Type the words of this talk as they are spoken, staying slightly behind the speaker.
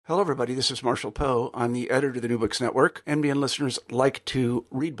Hello, everybody. This is Marshall Poe. I'm the editor of the New Books Network. NBN listeners like to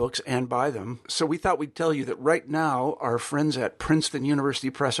read books and buy them. So we thought we'd tell you that right now, our friends at Princeton University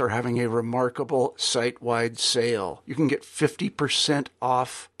Press are having a remarkable site-wide sale. You can get 50%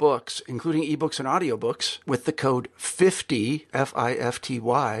 off books, including ebooks and audiobooks, with the code 50,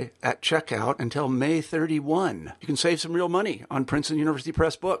 F-I-F-T-Y, at checkout until May 31. You can save some real money on Princeton University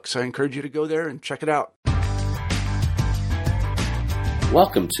Press books. I encourage you to go there and check it out.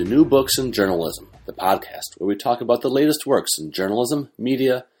 Welcome to New Books in Journalism, the podcast where we talk about the latest works in journalism,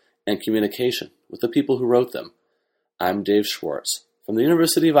 media, and communication with the people who wrote them. I'm Dave Schwartz from the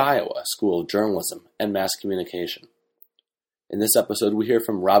University of Iowa School of Journalism and Mass Communication. In this episode, we hear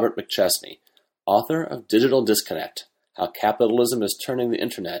from Robert McChesney, author of Digital Disconnect, How Capitalism is Turning the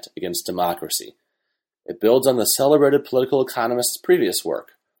Internet Against Democracy. It builds on the celebrated political economist's previous work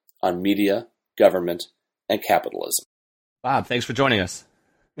on media, government, and capitalism. Bob, thanks for joining us.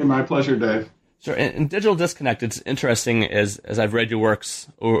 Hey, my pleasure, Dave. Sure. In Digital Disconnect, it's interesting as I've read your works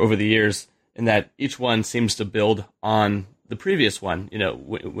over the years, in that each one seems to build on the previous one. You know,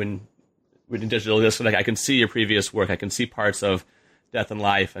 when in Digital Disconnect, I can see your previous work. I can see parts of Death and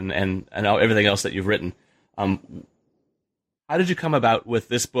Life and everything else that you've written. How did you come about with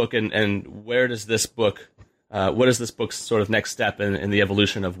this book, and where does this book, what is this book's sort of next step in the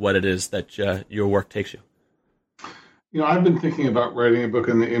evolution of what it is that your work takes you? You know, I've been thinking about writing a book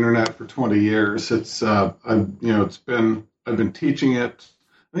on the internet for 20 years. I've been teaching it.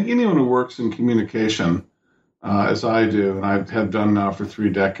 I think anyone who works in communication, as I do, and I have done now for 3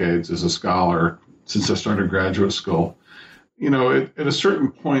 decades as a scholar since I started graduate school. You know, at a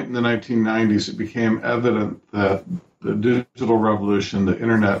certain point in the 1990s, it became evident that the digital revolution, the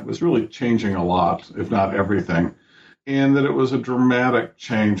internet, was really changing a lot, if not everything, and that it was a dramatic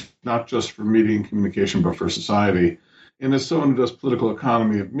change, not just for media and communication, but for society. And as someone who does political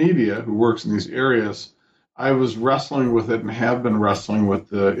economy of media, who works in these areas, I was wrestling with it and have been wrestling with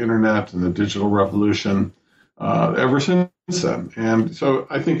the internet and the digital revolution ever since then. And so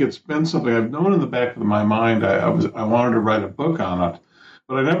I think it's been something I've known in the back of my mind. I wanted to write a book on it,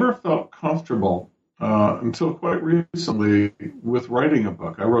 but I never felt comfortable until quite recently with writing a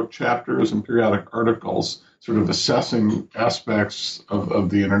book. I wrote chapters and periodic articles sort of assessing aspects of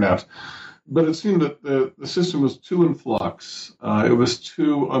the internet. But it seemed that the system was too in flux. It was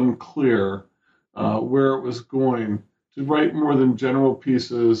too unclear where it was going to write more than general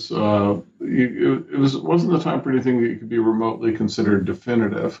pieces. It wasn't the time for anything that could be remotely considered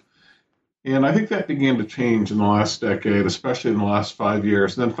definitive. And I think that began to change in the last decade, especially in the last 5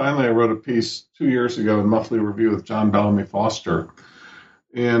 years. And then finally, I wrote a piece 2 years ago in Monthly Review with John Bellamy Foster,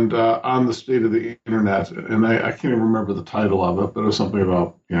 and on the state of the internet. And I can't even remember the title of it, but it was something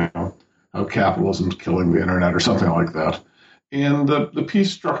about, how capitalism's killing the internet or something like that. And the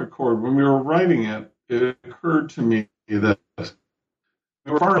piece struck a chord. When we were writing it, it occurred to me that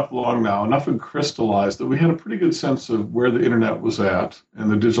we were far enough along now, enough had crystallized that we had a pretty good sense of where the internet was at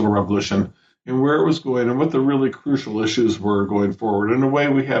and the digital revolution and where it was going and what the really crucial issues were going forward in a way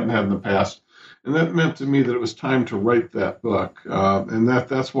we hadn't had in the past. And that meant to me that it was time to write that book. And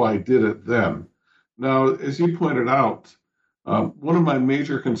that's why I did it then. Now, as you pointed out, one of my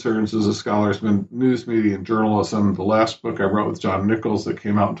major concerns as a scholar has been news media and journalism. The last book I wrote with John Nichols that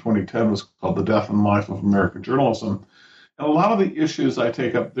came out in 2010 was called The Death and Life of American Journalism. And a lot of the issues I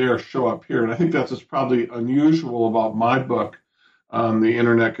take up there show up here. And I think that's what's probably unusual about my book on the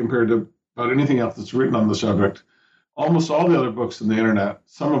internet compared to about anything else that's written on the subject. Almost all the other books on the internet,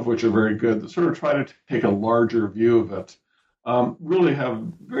 some of which are very good, that sort of try to take a larger view of it, really have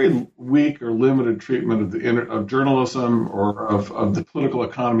very weak or limited treatment of journalism or of the political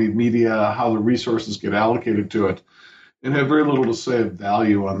economy of media, how the resources get allocated to it, and have very little to say of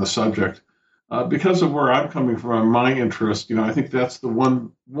value on the subject. Because of where I'm coming from, my interest, I think that's the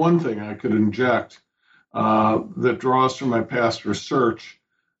one thing I could inject that draws from my past research,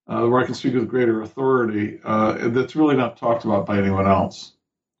 where I can speak with greater authority, that's really not talked about by anyone else.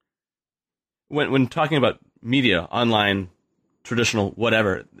 When talking about media, online, traditional,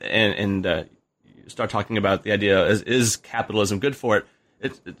 whatever, and you start talking about the idea, is capitalism good for it?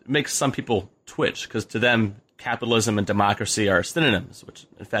 It makes some people twitch, because to them, capitalism and democracy are synonyms, which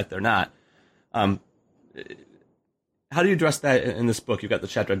in fact they're not. How do you address that in this book? You've got the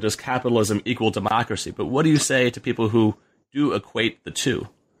chapter, does capitalism equal democracy? But what do you say to people who do equate the two?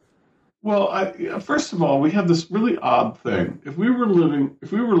 Well, first of all, we have this really odd thing. If we were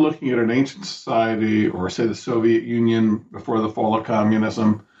looking at an ancient society, or say the Soviet Union before the fall of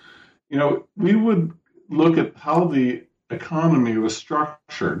communism, we would look at how the economy was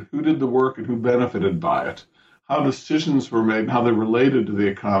structured, who did the work and who benefited by it, how decisions were made and how they related to the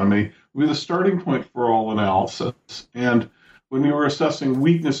economy would be the starting point for all analysis. And when you were assessing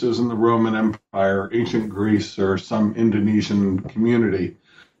weaknesses in the Roman Empire, ancient Greece, or some Indonesian community,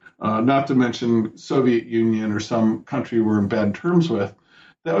 not to mention Soviet Union or some country we're in bad terms with,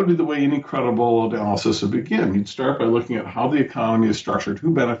 that would be the way any credible analysis would begin. You'd start by looking at how the economy is structured,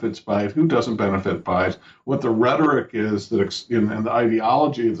 who benefits by it, who doesn't benefit by it, what the rhetoric is and the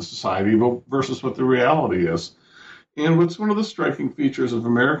ideology of the society versus what the reality is. And what's one of the striking features of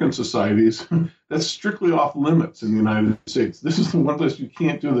American societies that's strictly off limits in the United States. This is the one place you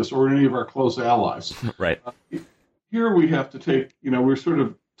can't do this, or any of our close allies. Right. Here we have to take, we're sort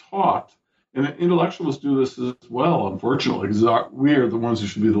of taught, and intellectuals do this as well, unfortunately, because we are the ones who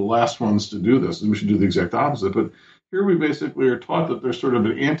should be the last ones to do this, and we should do the exact opposite. But here we basically are taught that there's sort of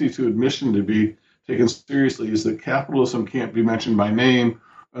an ante to admission to be taken seriously, is that capitalism can't be mentioned by name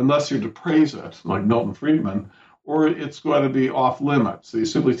unless you're to praise it, like Milton Friedman, or it's going to be off limits. So you're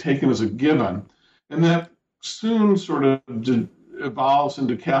simply taken as a given. And that soon sort of evolves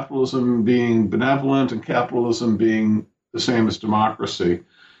into capitalism being benevolent and capitalism being the same as democracy.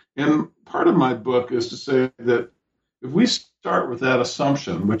 And part of my book is to say that if we start with that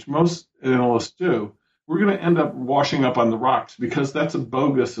assumption, which most analysts do, we're going to end up washing up on the rocks, because that's a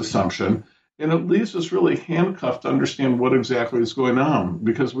bogus assumption. And it leaves us really handcuffed to understand what exactly is going on,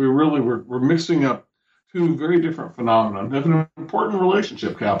 because we're mixing up two very different phenomena. They have an important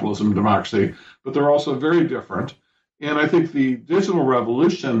relationship, capitalism and democracy, but they're also very different. And I think the digital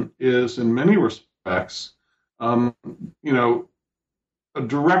revolution is, in many respects, a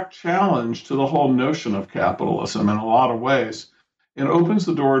direct challenge to the whole notion of capitalism in a lot of ways, and opens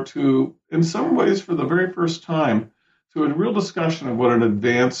the door to, in some ways, for the very first time, to a real discussion of what an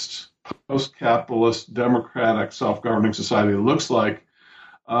advanced post-capitalist, democratic, self-governing society looks like.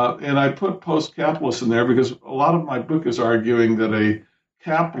 And I put post-capitalist in there because a lot of my book is arguing that a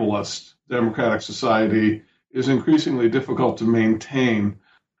capitalist democratic society is increasingly difficult to maintain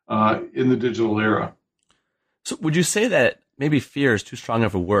in the digital era. So would you say that maybe fear is too strong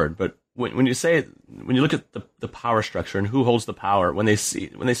of a word, but when you look at the power structure and who holds the power, when they see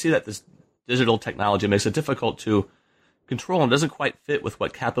that this digital technology makes it difficult to control and doesn't quite fit with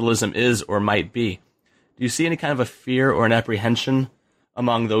what capitalism is or might be, do you see any kind of a fear or an apprehension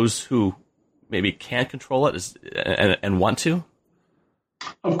among those who maybe can't control it and want to?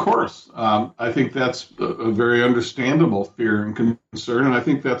 Of course. I think that's a very understandable fear and concern, and I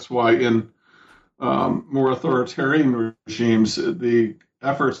think that's why in more authoritarian regimes, the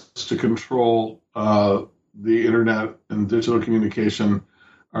efforts to control the internet and digital communication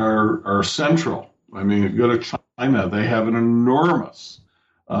are central. I mean, if you go to China, they have an enormous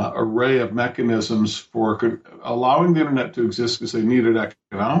array of mechanisms for allowing the internet to exist because they need it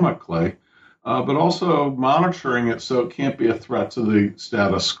economically, but also monitoring it so it can't be a threat to the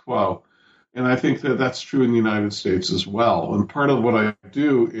status quo. And I think that that's true in the United States as well. And part of what I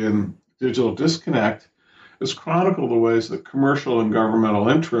do in Digital Disconnect is chronicle the ways that commercial and governmental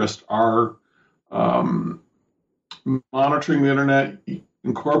interests are monitoring the internet,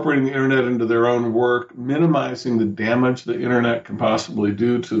 incorporating the internet into their own work, minimizing the damage the internet can possibly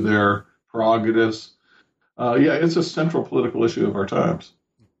do to their prerogatives. It's a central political issue of our times.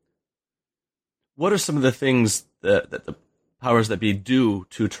 What are some of the things that the powers that be do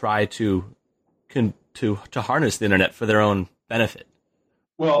to try to harness the internet for their own benefit?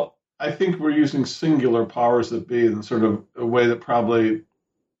 Well, I think we're using singular powers that be in sort of a way that probably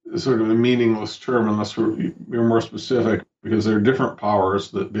is sort of a meaningless term unless we're more specific, because there are different powers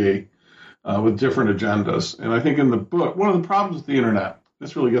that be with different agendas. And I think in the book, one of the problems with the internet,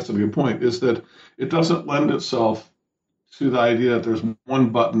 this really gets to the good point, is that it doesn't lend itself to the idea that there's one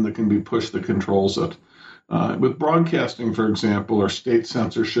button that can be pushed that controls it. With broadcasting, for example, or state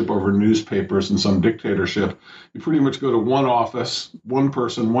censorship over newspapers and some dictatorship, you pretty much go to one office, one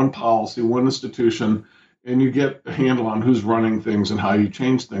person, one policy, one institution, and you get a handle on who's running things and how you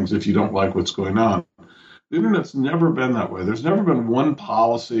change things if you don't like what's going on. The internet's never been that way. There's never been one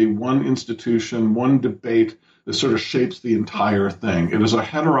policy, one institution, one debate that sort of shapes the entire thing. It is a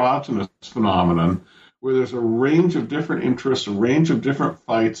heterogeneous phenomenon where there's a range of different interests, a range of different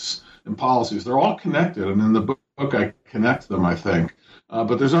fights and policies. They're all connected, and in the book I connect them, I think.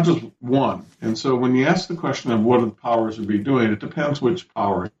 But there's not just one. And so when you ask the question of what the powers would be doing, it depends which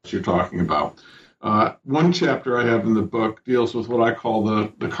powers you're talking about. One chapter I have in the book deals with what I call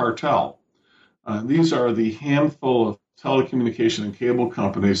the cartel. These are the handful of telecommunication and cable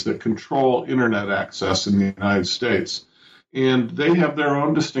companies that control internet access in the United States. And they have their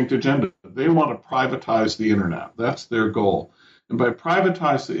own distinct agenda. They want to privatize the internet. That's their goal. And by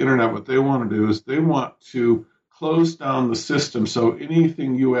privatize the internet, what they want to do is they want to close down the system. So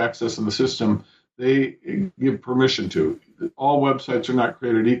anything you access in the system, they give permission to. All websites are not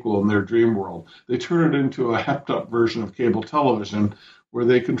created equal in their dream world. They turn it into a hepped up version of cable television where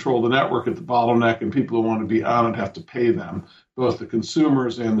they control the network at the bottleneck, and people who want to be on it have to pay them, both the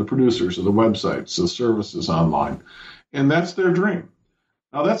consumers and the producers of the websites, the services online. And that's their dream.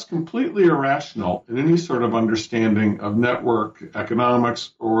 Now, that's completely irrational in any sort of understanding of network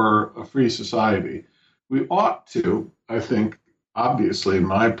economics or a free society. We ought to, I think, obviously, in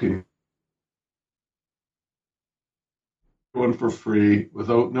my opinion, one for free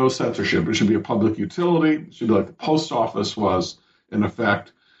without no censorship. It should be a public utility. It should be like the post office was, in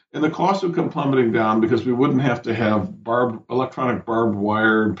effect. And the cost would come plummeting down because we wouldn't have to have electronic barbed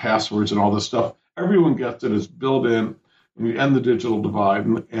wire and passwords and all this stuff. Everyone gets it. It's built in. And we end the digital divide,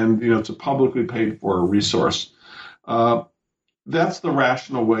 and it's a publicly paid for resource. That's the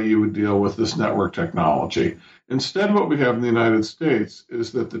rational way you would deal with this network technology. Instead, what we have in the United States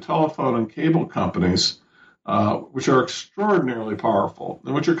is that the telephone and cable companies, which are extraordinarily powerful,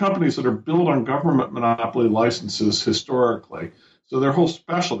 and which are companies that are built on government monopoly licenses historically. So their whole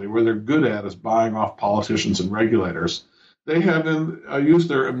specialty, where they're good at, is buying off politicians and regulators. They have used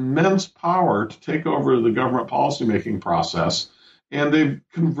their immense power to take over the government policymaking process, and they've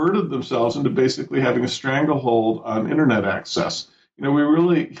converted themselves into basically having a stranglehold on internet access.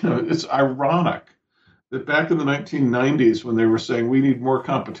 It's ironic that back in the 1990s, when they were saying we need more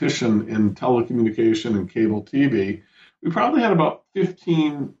competition in telecommunication and cable TV, we probably had about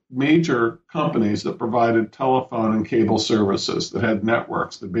 15 major companies that provided telephone and cable services that had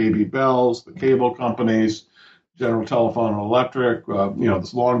networks, the Baby Bells, the cable companies, General Telephone and Electric,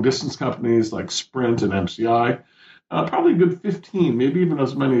 these long-distance companies like Sprint and MCI, probably a good 15, maybe even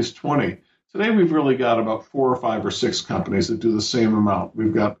as many as 20. Today, we've really got about 4 or 5 or 6 companies that do the same amount.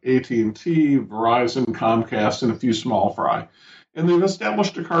 We've got AT&T, Verizon, Comcast, and a few small fry. And they've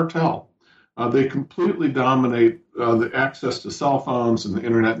established a cartel. They completely dominate the access to cell phones and the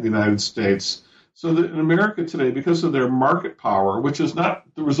internet in the United States. So that in America today, because of their market power, which is not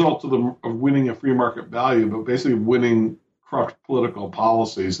the result of winning a free market value, but basically winning corrupt political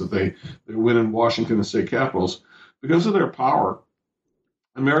policies that they win in Washington and state capitals, because of their power,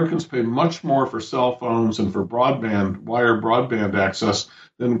 Americans pay much more for cell phones and for wired broadband access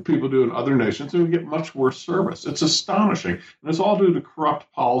than people do in other nations, and we get much worse service. It's astonishing. And it's all due to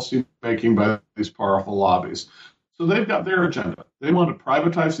corrupt policy making by these powerful lobbies. So they've got their agenda. They want to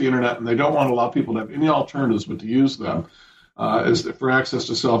privatize the internet, and they don't want to allow people to have any alternatives but to use them for access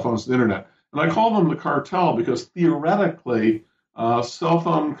to cell phones and the internet. And I call them the cartel because theoretically, cell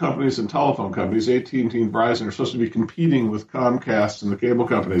phone companies and telephone companies, AT&T and Verizon, are supposed to be competing with Comcast and the cable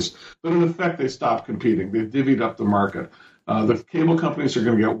companies. But in effect, they stopped competing. They divvied up the market. The cable companies are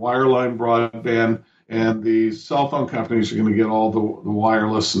going to get wireline broadband, and the cell phone companies are going to get all the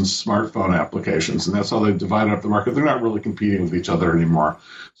wireless and smartphone applications. And that's how they've divided up the market. They're not really competing with each other anymore.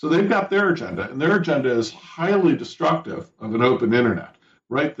 So they've got their agenda, and their agenda is highly destructive of an open internet.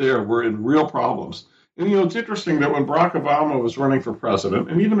 Right there, we're in real problems. And, it's interesting that when Barack Obama was running for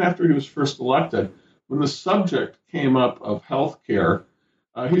president, and even after he was first elected, when the subject came up of health care,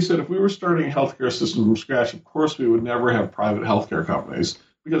 he said if we were starting a healthcare system from scratch, of course we would never have private healthcare companies,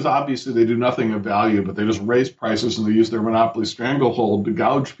 because obviously they do nothing of value, but they just raise prices and they use their monopoly stranglehold to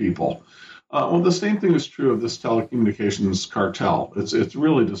gouge people. Well, the same thing is true of this telecommunications cartel. It's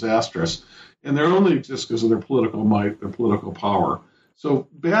really disastrous. And they're only just because of their political might, their political power. So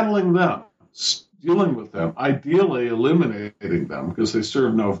battling them, dealing with them, ideally eliminating them because they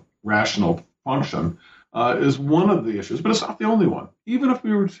serve no rational function, is one of the issues. But it's not the only one. Even if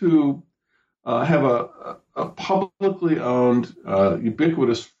we were to have a publicly owned,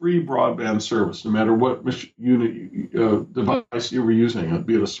 ubiquitous, free broadband service, no matter what device you were using,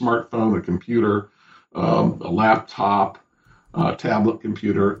 be it a smartphone, a computer, a laptop, a tablet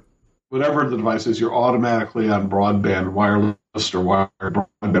computer, whatever the device is, you're automatically on broadband, wireless or wired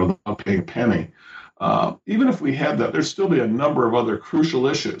broadband without paying a penny. Even if we had that, there'd still be a number of other crucial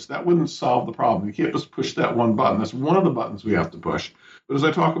issues. That wouldn't solve the problem. You can't just push that one button. That's one of the buttons we have to push. But as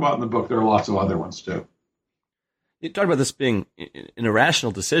I talk about in the book, there are lots of other ones too. You talk about this being an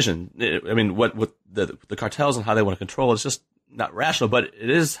irrational decision. I mean, what the cartels and how they want to control is just not rational. But it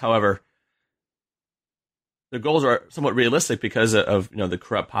is, however, the goals are somewhat realistic because of the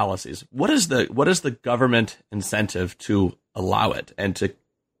corrupt policies. What is the government incentive to allow it and to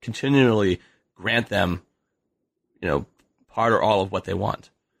continually grant them, part or all of what they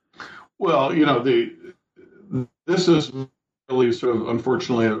want? Well, this is really sort of,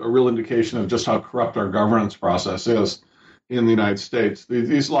 unfortunately, a real indication of just how corrupt our governance process is. in the United States.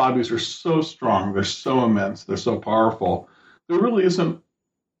 These lobbies are so strong, they're so immense, they're so powerful. There really isn't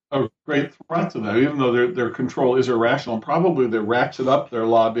a great threat to them, even though their control is irrational. And probably they ratchet up their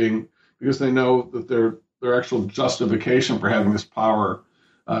lobbying because they know that their actual justification for having this power,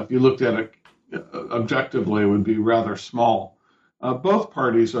 if you looked at it objectively, would be rather small. Both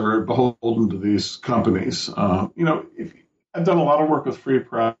parties are beholden to these companies. I've done a lot of work with Free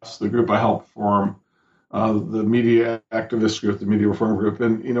Press, the group I helped form, the media activist group, the Media Reform Group.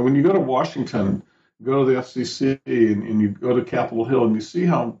 And, when you go to Washington, go to the FCC and you go to Capitol Hill and you see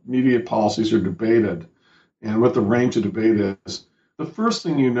how media policies are debated and what the range of debate is, the first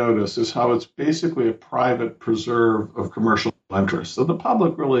thing you notice is how it's basically a private preserve of commercial interests. So the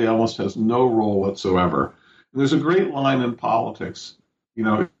public really almost has no role whatsoever. And there's a great line in politics,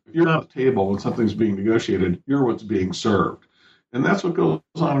 if you're not at the table when something's being negotiated, you're what's being served. And that's what goes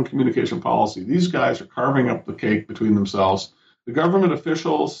on in communication policy. These guys are carving up the cake between themselves. The government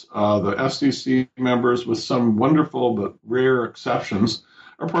officials, the FCC members, with some wonderful but rare exceptions,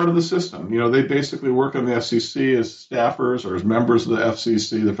 are part of the system. They basically work on the FCC as staffers or as members of the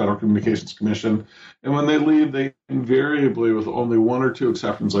FCC, the Federal Communications Commission. And when they leave, they invariably, with only one or two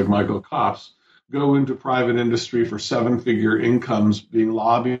exceptions like Michael Kopps, go into private industry for seven-figure incomes being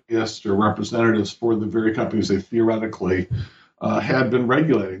lobbyists or representatives for the very companies they theoretically had been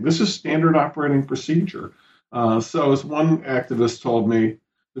regulating. This is standard operating procedure. So as one activist told me,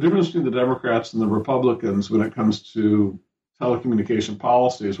 the difference between the Democrats and the Republicans when it comes to telecommunication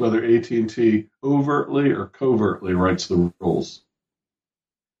policy is whether AT&T overtly or covertly writes the rules.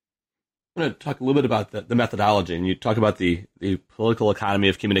 I'm going to talk a little bit about the methodology, and you talk about the political economy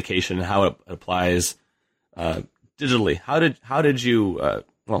of communication and how it applies digitally. How did you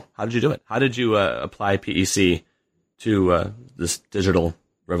do it? How did you apply PEC to this digital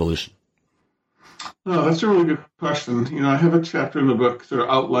revolution? Oh, that's a really good question. I have a chapter in the book sort of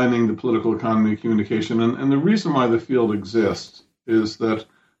outlining the political economy of communication, and the reason why the field exists is that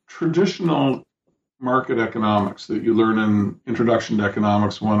traditional market economics that you learn in Introduction to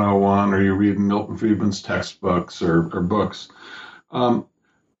Economics 101 or you read in Milton Friedman's textbooks or books,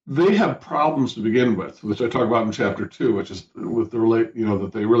 they have problems to begin with, which I talk about in chapter 2, which is with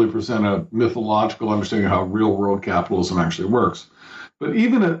that they really present a mythological understanding of how real world capitalism actually works. But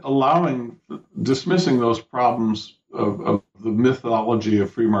even dismissing those problems of the mythology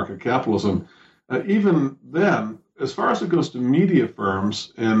of free market capitalism, even then, as far as it goes to media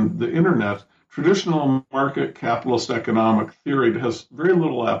firms and the internet, traditional market capitalist economic theory has very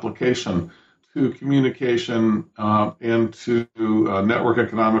little application to communication and to network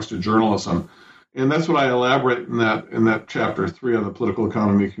economics, to journalism. And that's what I elaborate in that chapter 3 on the political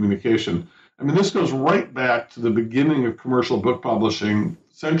economy of communication. I mean, this goes right back to the beginning of commercial book publishing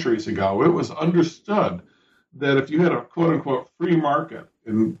centuries ago. It was understood that if you had a quote-unquote free market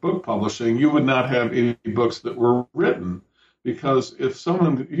in book publishing, you would not have any books that were written. Because if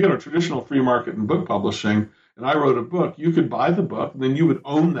you had a traditional free market in book publishing, and I wrote a book, you could buy the book, and then you would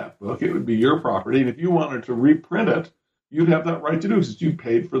own that book. It would be your property. And if you wanted to reprint it, you'd have that right to do it because you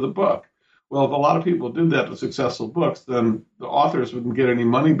paid for the book. Well, if a lot of people did that with successful books, then the authors wouldn't get any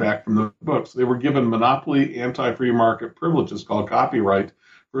money back from the books. They were given monopoly anti-free market privileges called copyright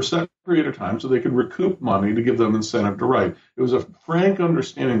for a set period of time so they could recoup money to give them incentive to write. It was a frank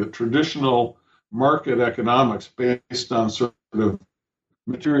understanding that traditional market economics based on sort of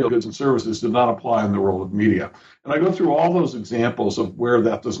material goods and services did not apply in the world of media. And I go through all those examples of where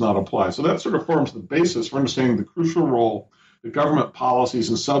that does not apply. So that sort of forms the basis for understanding the crucial role that government policies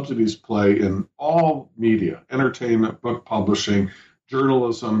and subsidies play in all media, entertainment, book publishing,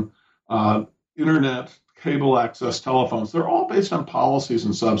 journalism, internet, cable access, telephones. They're all based on policies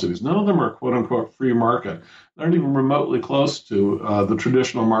and subsidies. None of them are quote-unquote free market. They're not even remotely close to the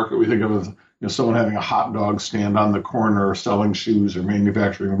traditional market we think of as someone having a hot dog stand on the corner or selling shoes or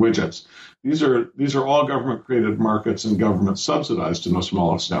manufacturing widgets. These are all government-created markets and government-subsidized to no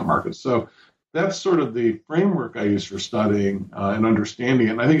small extent markets. So that's sort of the framework I use for studying and understanding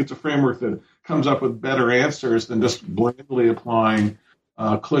it. And I think it's a framework that comes up with better answers than just blandly applying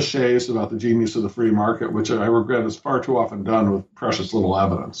cliches about the genius of the free market, which I regret is far too often done with precious little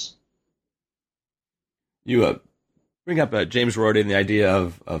evidence. You bring up James Rorty and the idea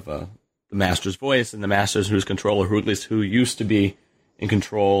of the master's voice and the master's who's control, or who at least who used to be in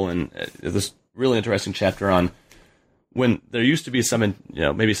control, and this really interesting chapter on when there used to be some,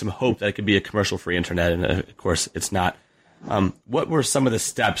 maybe some hope that it could be a commercial-free internet, and of course it's not. What were some of the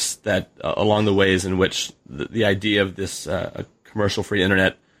steps that along the ways in which the idea of this commercial-free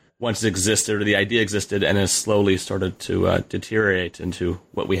internet once existed, or the idea existed, and has slowly started to deteriorate into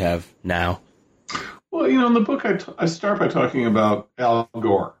what we have now? Well, Well, in the book, I start by talking about Al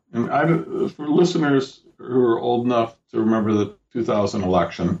Gore. And for listeners who are old enough to remember the 2000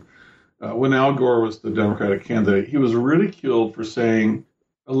 election, when Al Gore was the Democratic candidate, he was ridiculed for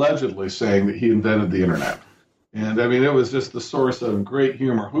allegedly saying that he invented the internet. And I mean, it was just the source of great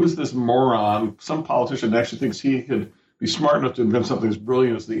humor. Who's this moron? Some politician actually thinks he could be smart enough to invent something as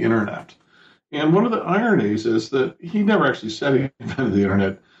brilliant as the internet. And one of the ironies is that he never actually said he invented the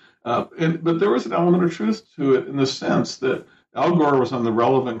internet. But there was an element of truth to it in the sense that Al Gore was on the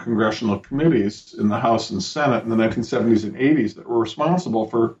relevant congressional committees in the House and Senate in the 1970s and 80s that were responsible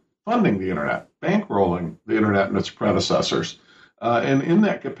for funding the internet, bankrolling the internet and its predecessors. And in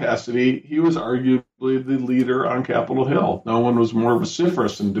that capacity, he was arguably the leader on Capitol Hill. No one was more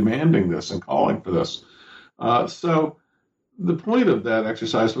vociferous in demanding this and calling for this. So the point of that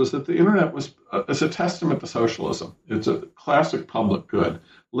exercise was that the internet is a testament to socialism. It's a classic public good.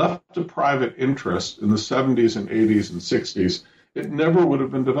 Left to private interest in the 70s and 80s and 60s, it never would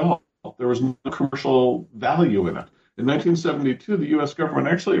have been developed. There was no commercial value in it. In 1972, the U.S. government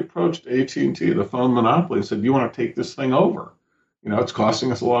actually approached AT&T, the phone monopoly, and said, "Do you want to take this thing over? It's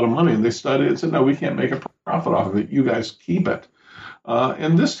costing us a lot of money." And they studied it and said, "No, we can't make a profit off of it. You guys keep it."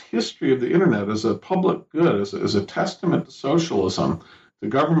 And this history of the internet as a public good, as a testament to socialism, to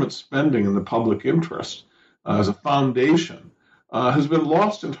government spending in the public interest, as a foundation, has been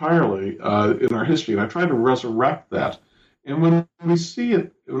lost entirely in our history. And I try to resurrect that. And when we see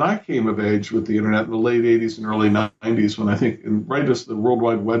it, when I came of age with the internet in the late 80s and early 90s, when I think right as the World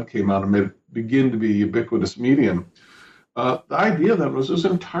Wide Web came out and made it begin to be a ubiquitous medium, the idea then was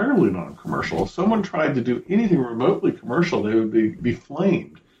entirely non-commercial. If someone tried to do anything remotely commercial, they would be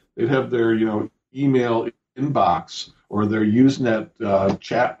flamed. They'd have their email inbox or their Usenet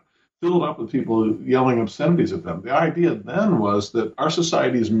chat filled up with people yelling obscenities at them. The idea then was that our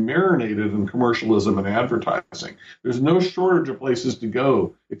society is marinated in commercialism and advertising. There's no shortage of places to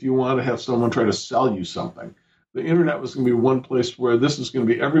go if you want to have someone try to sell you something. The internet was going to be one place where this is going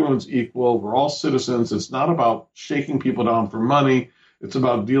to be everyone's equal. We're all citizens. It's not about shaking people down for money. It's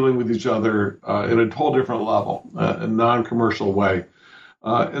about dealing with each other in a whole different level, a non-commercial way.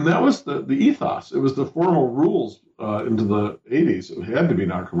 And that was the ethos. It was the formal rules into the 80s. It had to be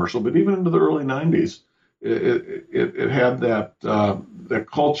non-commercial, but even into the early 90s, it had that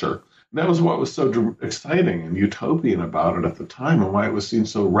culture. And that was what was so exciting and utopian about it at the time and why it was seen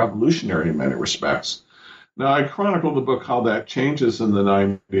so revolutionary in many respects. Now, I chronicle in the book how that changes in the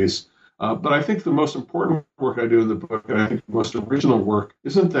 90s, but I think the most important work I do in the book, and I think the most original work,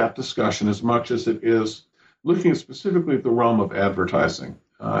 isn't that discussion as much as it is looking specifically at the realm of advertising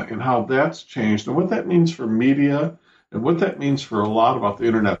and how that's changed and what that means for media and what that means for a lot about the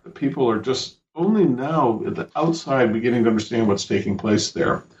internet, that people are just only now at the outside beginning to understand what's taking place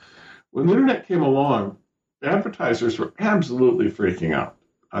there. When the internet came along, advertisers were absolutely freaking out.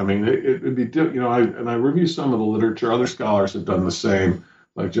 I mean, it would be, I review some of the literature. Other scholars have done the same,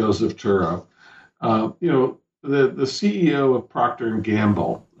 like Joseph Turow. The CEO of Procter &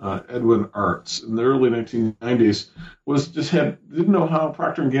 Gamble, Edwin Artz, in the early 1990s, didn't know how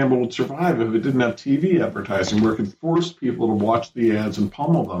Procter & Gamble would survive if it didn't have TV advertising, where it could force people to watch the ads and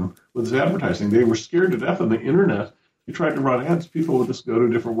pummel them with its advertising. They were scared to death on the internet. You tried to run ads, people would just go to a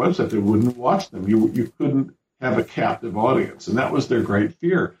different website. They wouldn't watch them. You couldn't have a captive audience, and that was their great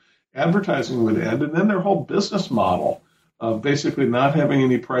fear. Advertising would end, and then their whole business model of basically not having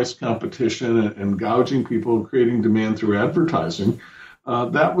any price competition and gouging people and creating demand through advertising,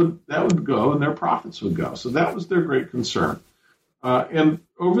 that would go, and their profits would go. So that was their great concern. And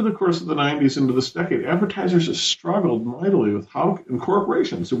over the course of the 90s into this decade, advertisers have struggled mightily with and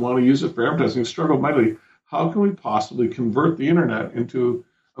corporations who want to use it for advertising struggled mightily. How can we possibly convert the internet into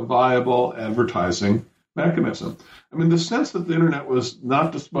a viable advertising mechanism? I mean, the sense that the internet was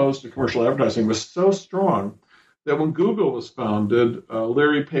not disposed to commercial advertising was so strong that when Google was founded,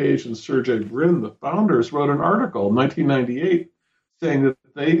 Larry Page and Sergey Brin, the founders, wrote an article in 1998 saying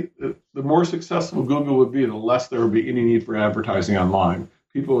that the more successful Google would be, the less there would be any need for advertising online.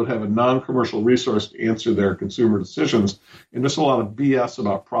 People would have a non-commercial resource to answer their consumer decisions, and just a lot of BS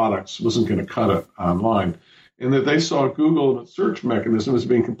about products wasn't going to cut it online. And that they saw Google and its search mechanism as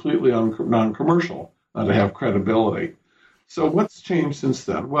being completely non-commercial to have credibility. So what's changed since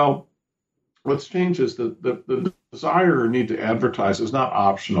then? Well, what's changed is that the desire or need to advertise is not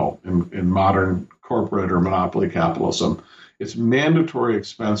optional in modern corporate or monopoly capitalism. It's mandatory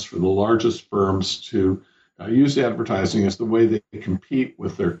expense for the largest firms to use advertising as the way they compete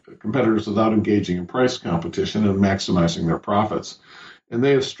with their competitors without engaging in price competition and maximizing their profits. And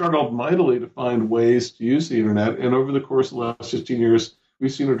they have struggled mightily to find ways to use the internet. And over the course of the last 15 years,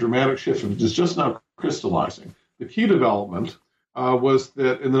 we've seen a dramatic shift. It's just not crystallizing. The key development was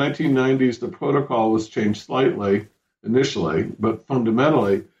that in the 1990s, the protocol was changed slightly initially, but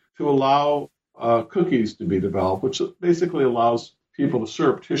fundamentally to allow cookies to be developed, which basically allows people to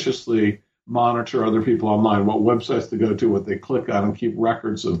surreptitiously monitor other people online, what websites to go to, what they click on, and keep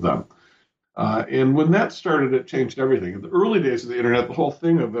records of them. And when that started, it changed everything. In the early days of the internet, the whole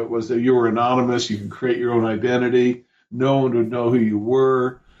thing of it was that you were anonymous, you could create your own identity, no one would know who you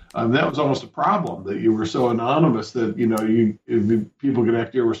were. That was almost a problem, that you were so anonymous that people could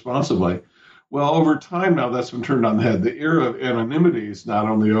act irresponsibly. Well, over time now, that's been turned on the head. The era of anonymity is not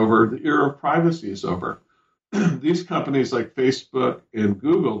only over, the era of privacy is over. These companies like Facebook and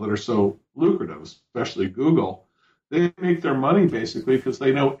Google that are so lucrative, especially Google, they make their money basically because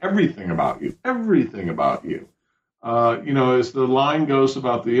they know everything about you, as the line goes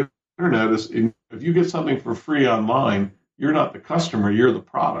about the internet, is if you get something for free online, you're not the customer, you're the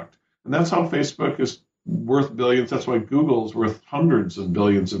product. And that's how Facebook is worth billions. That's why Google is worth hundreds of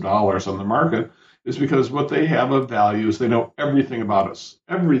billions of dollars on the market, is because what they have of value is they know everything about us.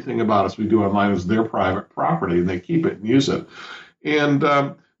 Everything about us we do online is their private property, and they keep it and use it. And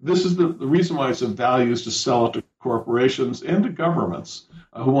this is the reason why it's of value, is to sell it to corporations and to governments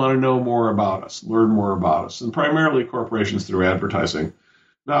who want to know more about us, learn more about us, and primarily corporations through advertising.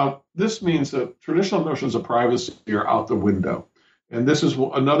 Now, this means that traditional notions of privacy are out the window. And this is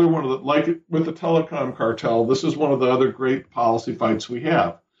another one of the, like with the telecom cartel, this is one of the other great policy fights we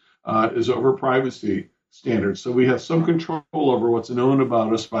have, is over privacy standards. So we have some control over what's known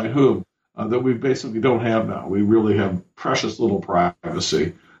about us by whom that we basically don't have now. We really have precious little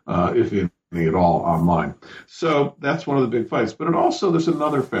privacy, if any at all, online. So that's one of the big fights. But there's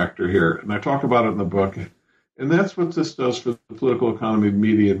another factor here, and I talk about it in the book, and that's what this does for the political economy of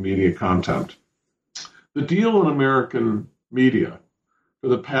media and media content. The deal in American media for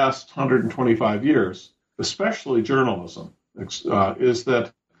the past 125 years, especially journalism, is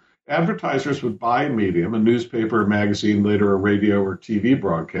that advertisers would buy a medium, a newspaper, a magazine, later a radio or TV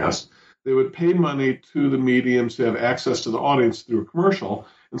broadcast. They would pay money to the mediums to have access to the audience through a commercial,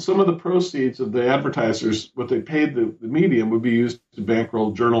 and some of the proceeds of the advertisers, what they paid the medium, would be used to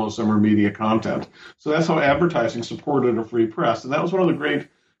bankroll journalism or media content. So that's how advertising supported a free press. And that was one of the great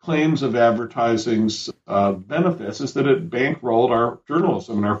claims of advertising's benefits, is that it bankrolled our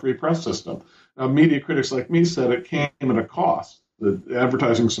journalism and our free press system. Media critics like me said it came at a cost. The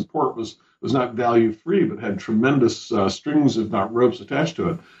advertising support was not value-free, but had tremendous strings, if not ropes, attached to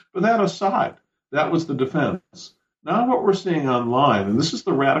it. But that aside, that was the defense. Now what we're seeing online, and this is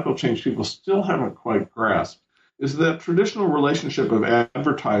the radical change people still haven't quite grasped, is that traditional relationship of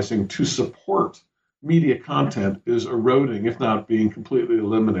advertising to support media content is eroding, if not being completely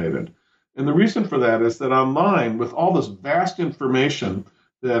eliminated. And the reason for that is that online, with all this vast information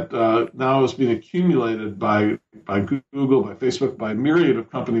that now is being accumulated by Google, by Facebook, by a myriad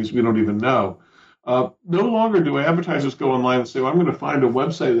of companies we don't even know, no longer do advertisers go online and say, well, I'm going to find a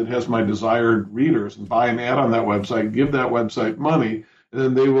website that has my desired readers and buy an ad on that website, give that website money, and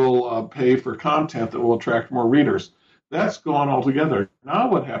then they will pay for content that will attract more readers. That's gone altogether. Now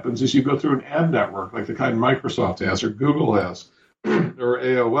what happens is you go through an ad network like the kind Microsoft has or Google has or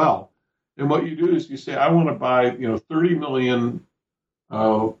AOL. And what you do is you say, I want to buy 30 million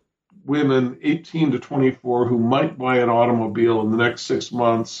women 18 to 24 who might buy an automobile in the next 6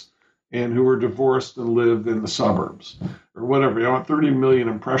 months and who are divorced and live in the suburbs or whatever. I want 30 million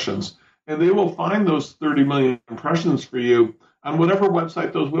impressions. And they will find those 30 million impressions for you on whatever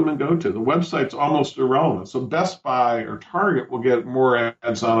website those women go to. The website's almost irrelevant. So Best Buy or Target will get more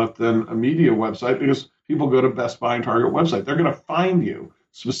ads on it than a media website because people go to Best Buy and Target website. They're going to find you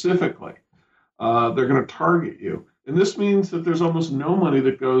specifically. They're going to target you. And this means that there's almost no money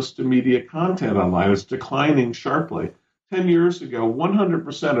that goes to media content online. It's declining sharply. 10 years ago,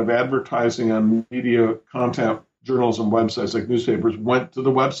 100% of advertising on media content, journalism websites like newspapers went to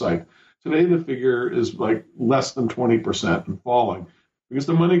the website. Today, the figure is like less than 20% and falling because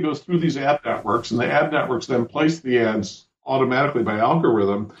the money goes through these ad networks, and the ad networks then place the ads automatically by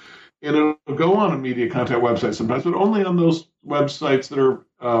algorithm, and it'll go on a media content website sometimes, but only on those websites that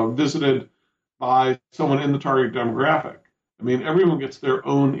are visited by someone in the target demographic. I mean, everyone gets their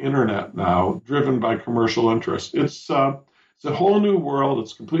own internet now, driven by commercial interest. It's a whole new world.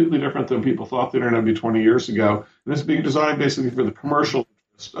 It's completely different than people thought the internet would be 20 years ago, and it's being designed basically for the commercial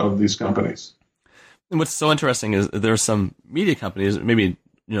interest of these companies. And what's so interesting is there are some media companies, maybe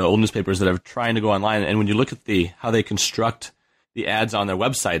old newspapers that are trying to go online, and when you look at how they construct the ads on their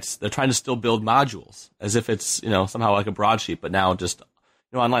websites, they're trying to still build modules as if it's somehow like a broadsheet, but now just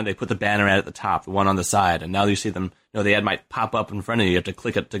online they put the banner ad at the top, the one on the side, and now you see them. The ad might pop up in front of you. You have to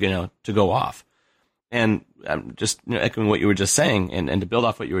click it to to go off. And just echoing what you were just saying, and to build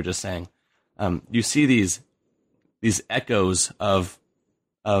off what you were just saying, you see these echoes of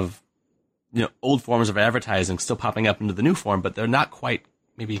old forms of advertising still popping up into the new form, but they're not quite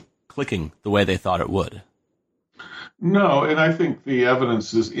maybe clicking the way they thought it would. No, and I think the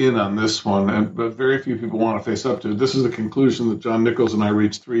evidence is in on this one, but very few people want to face up to it. This is a conclusion that John Nichols and I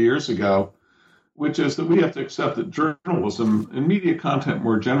reached 3 years ago, which is that we have to accept that journalism and media content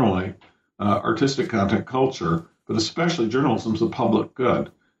more generally, artistic content, culture, but especially journalism, is a public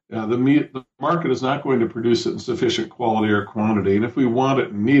good. The market is not going to produce it in sufficient quality or quantity, and if we want it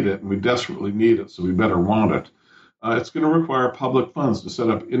and need it, and we desperately need it, so we better want it, it's going to require public funds to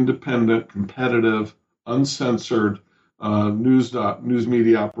set up independent, competitive, uncensored news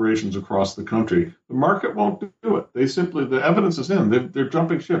media operations across the country. The market won't do it. The evidence is in. They're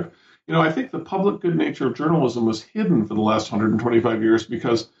jumping ship. I think the public good nature of journalism was hidden for the last 125 years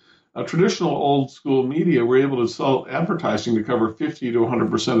because traditional old school media were able to sell advertising to cover 50 to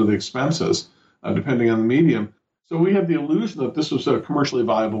 100% of the expenses, depending on the medium. So we had the illusion that this was a commercially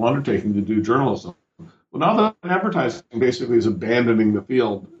viable undertaking to do journalism. Well, now that advertising basically is abandoning the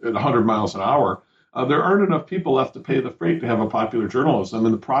field at 100 miles an hour, there aren't enough people left to pay the freight to have a popular journalism,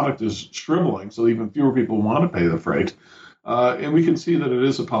 and the product is shriveling, so even fewer people want to pay the freight. And we can see that it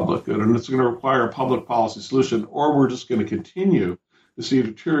is a public good, and it's going to require a public policy solution, or we're just going to continue to see a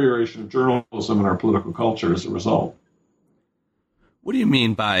deterioration of journalism and our political culture as a result. What do you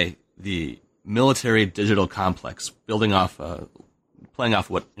mean by the military digital complex, playing off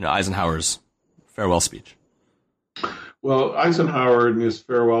what Eisenhower's farewell speech? Well, Eisenhower, in his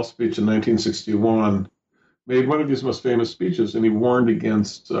farewell speech in 1961, made one of his most famous speeches, and he warned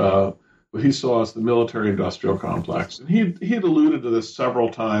against what he saw as the military-industrial complex. And he had alluded to this several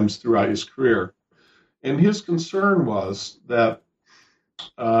times throughout his career. And his concern was that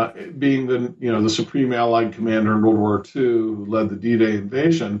being the supreme Allied commander in World War II, who led the D-Day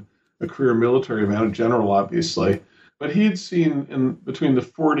invasion, a career military man, a general, obviously, but he'd seen between the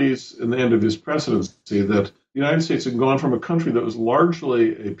 40s and the end of his presidency that the United States had gone from a country that was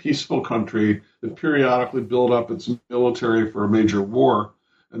largely a peaceful country that periodically built up its military for a major war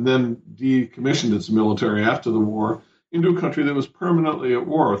and then decommissioned its military after the war into a country that was permanently at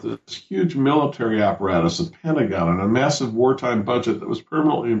war with this huge military apparatus, a Pentagon, and a massive wartime budget that was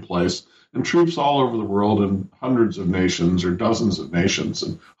permanently in place, and troops all over the world in hundreds of nations or dozens of nations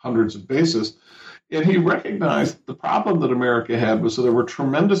and hundreds of bases. And he recognized the problem that America had was that there were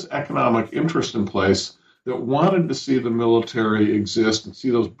tremendous economic interests in place that wanted to see the military exist and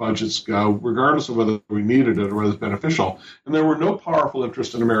see those budgets go, regardless of whether we needed it or whether it's beneficial. And there were no powerful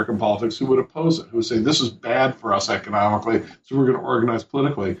interests in American politics who would oppose it, who would say, this is bad for us economically, so we're going to organize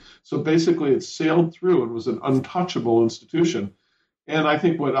politically. So basically it sailed through and was an untouchable institution. And I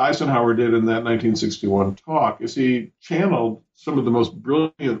think what Eisenhower did in that 1961 talk is he channeled some of the most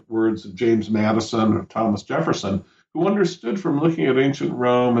brilliant words of James Madison or Thomas Jefferson, who understood from looking at ancient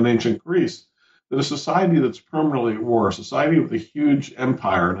Rome and ancient Greece that a society that's permanently at war, a society with a huge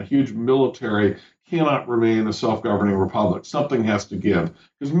empire and a huge military, cannot remain a self-governing republic. Something has to give.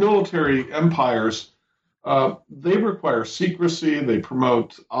 Because military empires, they require secrecy, they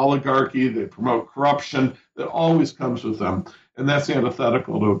promote oligarchy, they promote corruption that always comes with them. And that's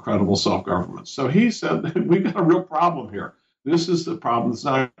antithetical to a credible self-government. So he said, we've got a real problem here. This is the problem that's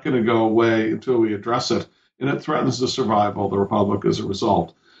not going to go away until we address it, and it threatens the survival of the republic as a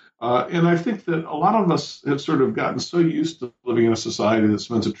result. And I think that a lot of us have sort of gotten so used to living in a society that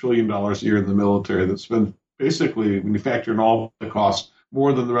spends $1 trillion a year in the military, that spends basically, when you factor in all the costs,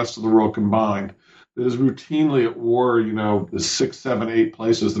 more than the rest of the world combined, that is routinely at war, the 6, 7, 8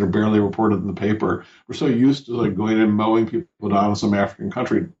 places that are barely reported in the paper. We're so used to going in and mowing people down in some African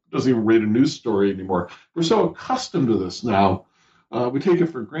country. It doesn't even read a news story anymore. We're so accustomed to this now. We take it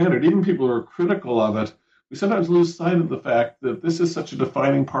for granted. Even people who are critical of it, we sometimes lose sight of the fact that this is such a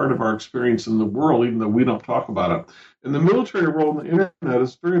defining part of our experience in the world, even though we don't talk about it. And the military role in the internet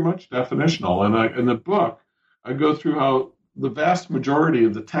is very much definitional. And in the book, I go through how the vast majority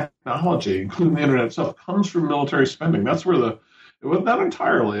of the technology, including the internet itself, comes from military spending. That's where not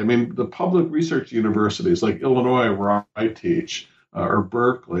entirely. I mean, the public research universities like Illinois, where I teach, or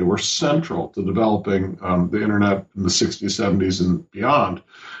Berkeley, were central to developing the internet in the 60s, 70s, and beyond.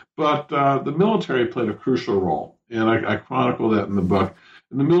 But the military played a crucial role, and I chronicle that in the book.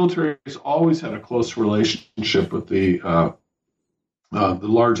 And the military has always had a close relationship with the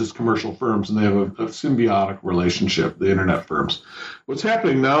largest commercial firms, and they have a symbiotic relationship, the internet firms. What's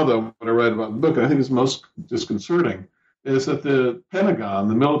happening now, though, what I write about in the book, and I think is most disconcerting, is that the Pentagon,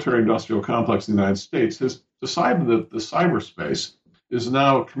 the military-industrial complex in the United States, has decided that the cyberspace is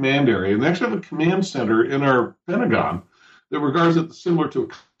now a command area. And they actually have a command center in our Pentagon that regards it similar to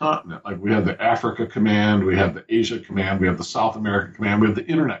a continent. Like we have the Africa Command, we have the Asia Command, we have the South America Command, we have the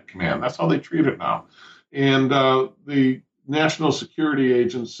Internet Command. That's how they treat it now. And the National Security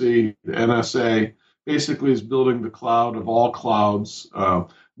Agency, the NSA, basically is building the cloud of all clouds,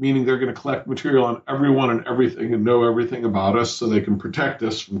 meaning they're going to collect material on everyone and everything and know everything about us so they can protect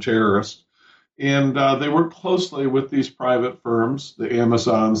us from terrorists. And they work closely with these private firms, the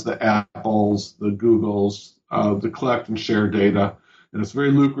Amazons, the Apples, the Googles, to collect and share data. And it's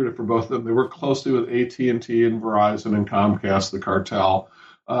very lucrative for both of them. They work closely with AT&T and Verizon and Comcast, the cartel.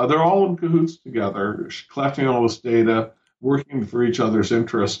 They're all in cahoots together, collecting all this data, working for each other's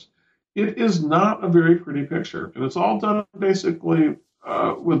interest. It is not a very pretty picture. And it's all done basically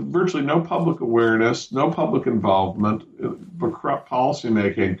with virtually no public awareness, no public involvement, but corrupt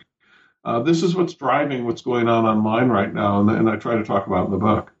policymaking. This is what's driving what's going on online right now, and I try to talk about it in the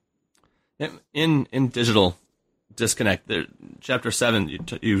book. In Digital Disconnect, Chapter 7,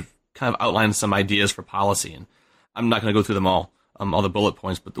 you kind of outlined some ideas for policy, and I'm not going to go through them all the bullet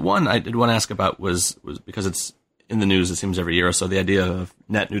points, but the one I did want to ask about was because it's in the news, it seems, every year or so, the idea of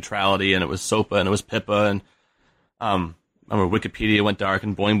net neutrality, and it was SOPA, and it was PIPA, and I remember Wikipedia went dark,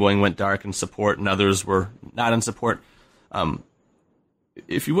 and Boing Boing went dark in support, and others were not in support.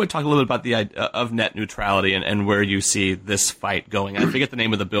 If you would talk a little bit about the idea of net neutrality and where you see this fight going. I forget the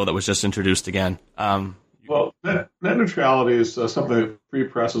name of the bill that was just introduced again. Well, net neutrality is something that Free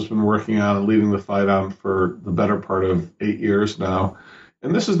Press has been working on and leading the fight on for the better part of 8 years now.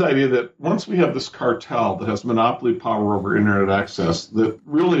 And this is the idea that once we have this cartel that has monopoly power over internet access, that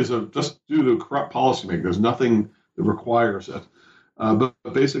really is just due to corrupt policymaking. There's nothing that requires it. But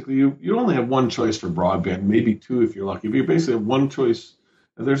basically, you only have one choice for broadband, maybe two if you're lucky. But you basically have one choice,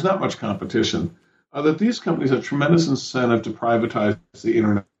 and there's not much competition. That these companies have tremendous incentive to privatize the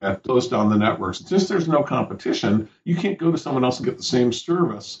internet, close down the networks. Since there's no competition, you can't go to someone else and get the same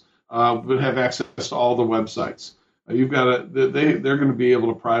service, but have access to all the websites. You've got they're going to be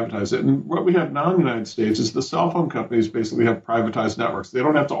able to privatize it. And what we have now in the United States is the cell phone companies basically have privatized networks. They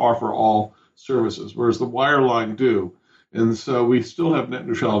don't have to offer all services, whereas the wireline do. And so we still have net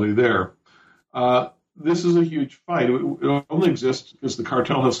neutrality there. This is a huge fight. It only exists because the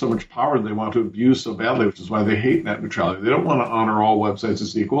cartel has so much power they want to abuse so badly, which is why they hate net neutrality. They don't want to honor all websites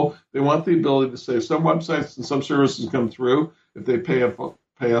as equal. They want the ability to say some websites and some services come through if they pay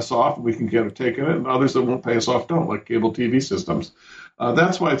us off, and we can get a take in it, and others that won't pay us off don't, like cable TV systems.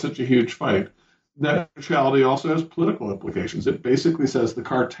 That's why it's such a huge fight. Net neutrality also has political implications. It basically says the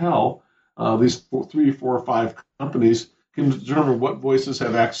cartel, these 3, 4, 5 companies, can determine what voices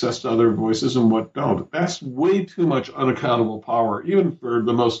have access to other voices and what don't. That's way too much unaccountable power, even for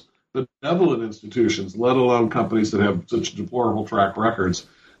the most benevolent institutions, let alone companies that have such deplorable track records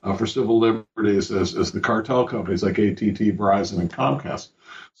for civil liberties as the cartel companies like AT&T, Verizon, and Comcast.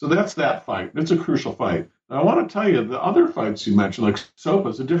 So that's that fight. It's a crucial fight. Now, I want to tell you, the other fights you mentioned, like SOPA,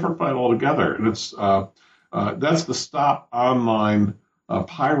 is a different fight altogether. And it's that's the Stop Online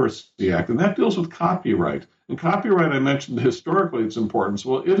Piracy Act, and that deals with copyright. And copyright, I mentioned historically its importance.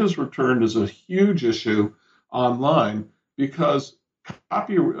 Well, it has returned as a huge issue online because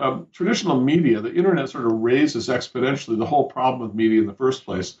traditional media, the internet sort of raises exponentially the whole problem with media in the first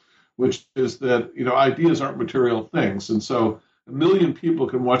place, which is that ideas aren't material things. And so 1 million people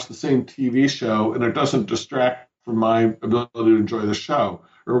can watch the same TV show, and it doesn't distract from my ability to enjoy the show,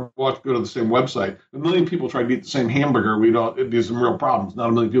 or go to the same website. 1 million people try to eat the same hamburger. There's some real problems. Not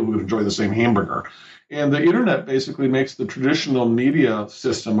 1 million people can enjoy the same hamburger. And the internet basically makes the traditional media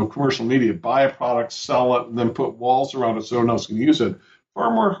system of commercial media, buy a product, sell it, and then put walls around it so no one else can use it,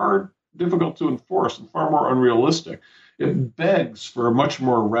 far more difficult to enforce and far more unrealistic. It begs for a much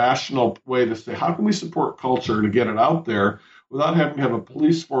more rational way to say, how can we support culture to get it out there without having to have a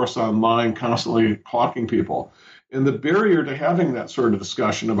police force online constantly hawking people? And the barrier to having that sort of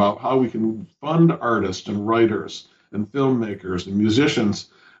discussion about how we can fund artists and writers and filmmakers and musicians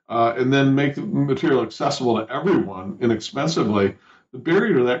and then make the material accessible to everyone inexpensively, the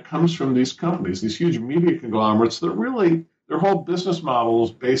barrier to that comes from these companies, these huge media conglomerates that really, their whole business model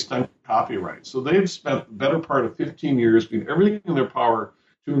is based on copyright. So they've spent the better part of 15 years doing everything in their power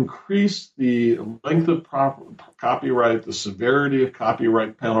to increase the length of copyright, the severity of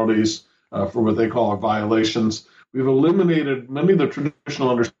copyright penalties for what they call violations. We've eliminated many of the traditional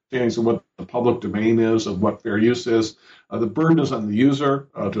understandings of what the public domain is, of what fair use is. The burden is on the user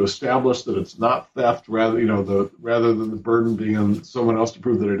to establish that it's not theft, rather than the burden being on someone else to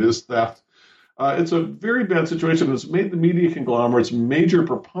prove that it is theft. It's a very bad situation. It's made the media conglomerates major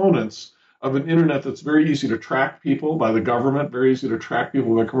proponents of an internet that's very easy to track people by the government, very easy to track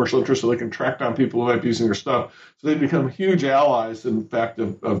people by commercial interests, so they can track down people who might be using their stuff. So they become huge allies, in fact,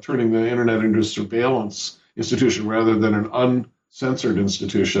 of turning the internet into a surveillance institution rather than an uncensored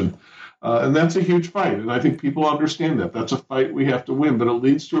institution. And that's a huge fight. And I think people understand that. That's a fight we have to win. But it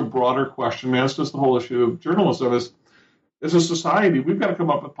leads to a broader question, as does the whole issue of journalism, is as a society, we've got to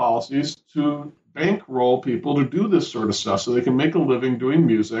come up with policies to bankroll people to do this sort of stuff so they can make a living doing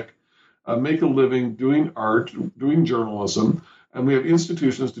music, make a living doing art, doing journalism. And we have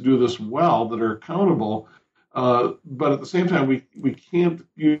institutions to do this well that are accountable. But at the same time, we can't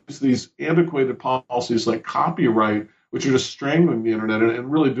use these antiquated policies like copyright, which are just strangling the internet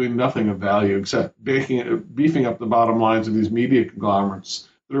and really doing nothing of value except beefing up the bottom lines of these media conglomerates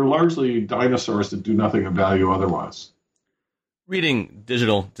that are largely dinosaurs that do nothing of value otherwise. Reading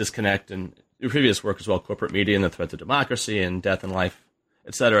Digital Disconnect and your previous work as well, Corporate Media and the Threat to Democracy and Death and Life,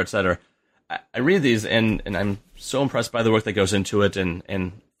 et cetera, et cetera. I read these and I'm so impressed by the work that goes into it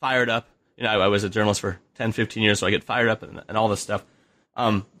and fired up. You know, I was a journalist for 10, 15 years, so I get fired up and all this stuff.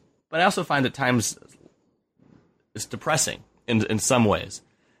 But I also find at times it's depressing in some ways.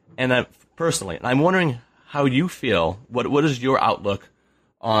 And personally, I'm wondering how you feel. What is your outlook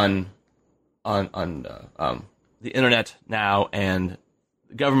on the internet now and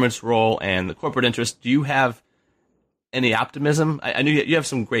the government's role and the corporate interest? Do you have any optimism? I know you have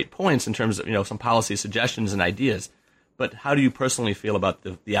some great points in terms of, you know, some policy suggestions and ideas, but how do you personally feel about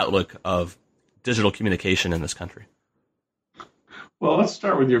the outlook of digital communication in this country? Well, let's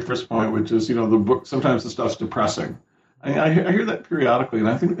start with your first point, which is, you know, the book, sometimes the stuff's depressing. I hear that periodically, and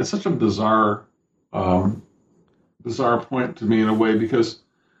I think it's such a bizarre point to me in a way, because,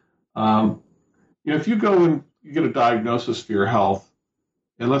 you know, if you go and you get a diagnosis for your health,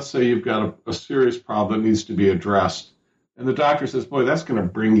 and let's say you've got a serious problem that needs to be addressed, and the doctor says, boy, that's going to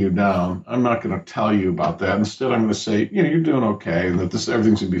bring you down. I'm not going to tell you about that. Instead, I'm going to say, you know, you're doing okay, and that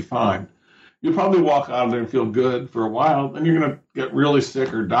everything's going to be fine. You'll probably walk out of there and feel good for a while, then you're going to get really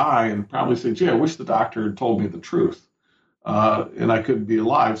sick or die and probably say, gee, I wish the doctor had told me the truth, and I could be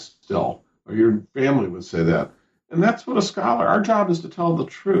alive still, or your family would say that. And that's what our job is to tell the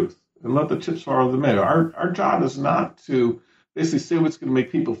truth and let the chips fall where they may. Our job is not to basically say what's going to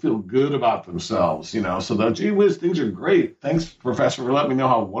make people feel good about themselves, you know, so that, gee whiz, things are great. Thanks, Professor, for letting me know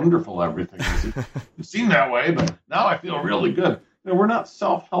how wonderful everything is. It seemed that way, but now I feel really good. You know, we're not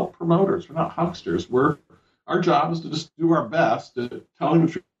self-help promoters. We're not hucksters. Our job is to just do our best at telling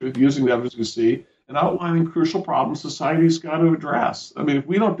the truth, using the evidence we see, and outlining crucial problems society's got to address. I mean, if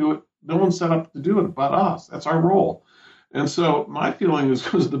we don't do it, no one's set up to do it but us. That's our role. And so my feeling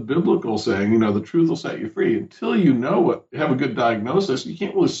is the biblical saying, you know, the truth will set you free. Until you know have a good diagnosis, you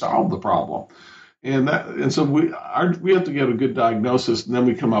can't really solve the problem. And so we have to get a good diagnosis, and then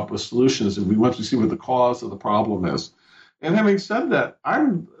we come up with solutions. And once we see what the cause of the problem is. And having said that,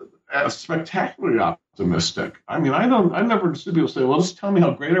 I'm spectacularly optimistic. I mean, I never understood people say, well, just tell me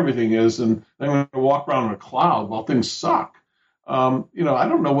how great everything is, and then I'm going to walk around in a cloud while things suck. You know, I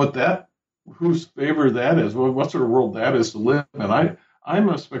don't know whose favor that is, what sort of world that is to live in. I'm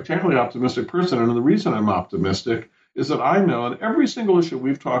a spectacularly optimistic person, and the reason I'm optimistic is that I know in every single issue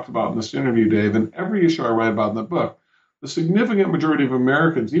we've talked about in this interview, Dave, and every issue I write about in the book, the significant majority of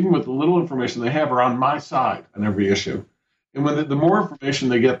Americans, even with the little information they have, are on my side on every issue. And when the more information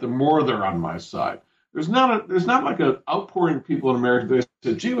they get, the more they're on my side. There's not like an outpouring of people in America that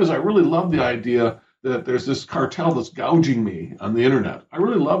say, gee whiz, I really love the idea that there's this cartel that's gouging me on the internet. I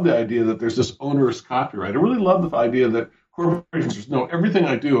really love the idea that there's this onerous copyright. I really love the idea that corporations know everything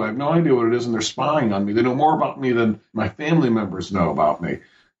I do. I have no idea what it is, and they're spying on me. They know more about me than my family members know about me.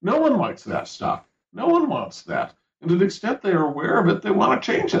 No one likes that stuff. No one wants that. And to the extent they are aware of it, they want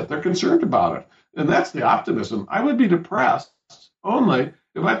to change it. They're concerned about it. And that's the optimism. I would be depressed only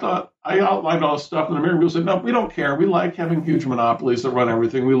if I thought I outlined all this stuff and the American people said, no, we don't care. We like having huge monopolies that run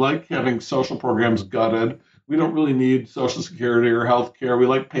everything. We like having social programs gutted. We don't really need Social Security or health care. We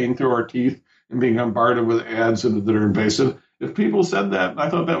like paying through our teeth and being bombarded with ads that are invasive. If people said that, and I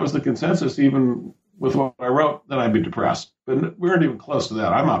thought that was the consensus, even with what I wrote, then I'd be depressed. But we aren't even close to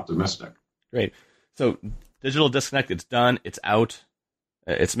that. I'm optimistic. Great. So Digital Disconnect, it's done. It's out.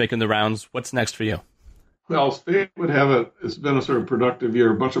 It's making the rounds. What's next for you? Well, Fate would have it's been a sort of productive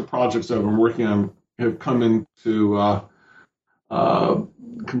year. A bunch of projects I've been working on have come into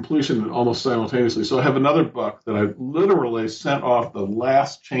completion almost simultaneously. So I have another book that I literally sent off the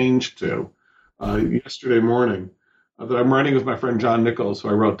last change to yesterday morning that I'm writing with my friend John Nichols, who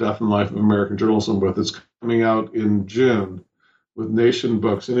I wrote Death and Life of American Journalism with. It's coming out in June with Nation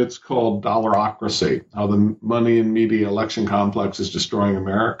Books, and it's called Dollarocracy, How the Money and Media Election Complex is Destroying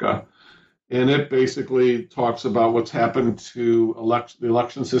America. And it basically talks about what's happened to the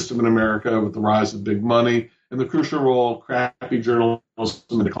election system in America with the rise of big money and the crucial role crappy journalism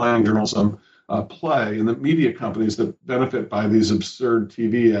and declining journalism play, and the media companies that benefit by these absurd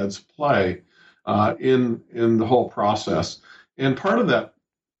TV ads play in the whole process. And part of that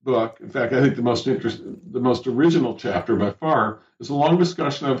book, in fact, I think the most original chapter by far, is a long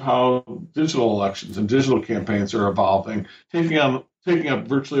discussion of how digital elections and digital campaigns are evolving, taking up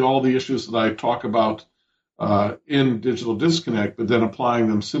virtually all the issues that I talk about in Digital Disconnect, but then applying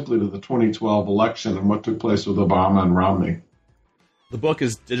them simply to the 2012 election and what took place with Obama and Romney. The book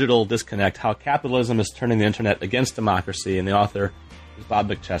is Digital Disconnect, How Capitalism is Turning the Internet Against Democracy, and the author is Bob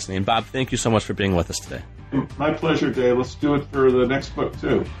McChesney. And Bob, thank you so much for being with us today. My pleasure, Dave. Let's do it for the next book,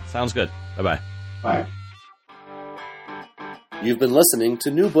 too. Sounds good. Bye-bye. Bye. You've been listening to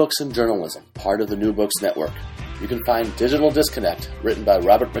New Books in Journalism, part of the New Books Network. You can find Digital Disconnect, written by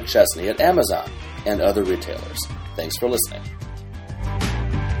Robert McChesney, at Amazon and other retailers. Thanks for listening.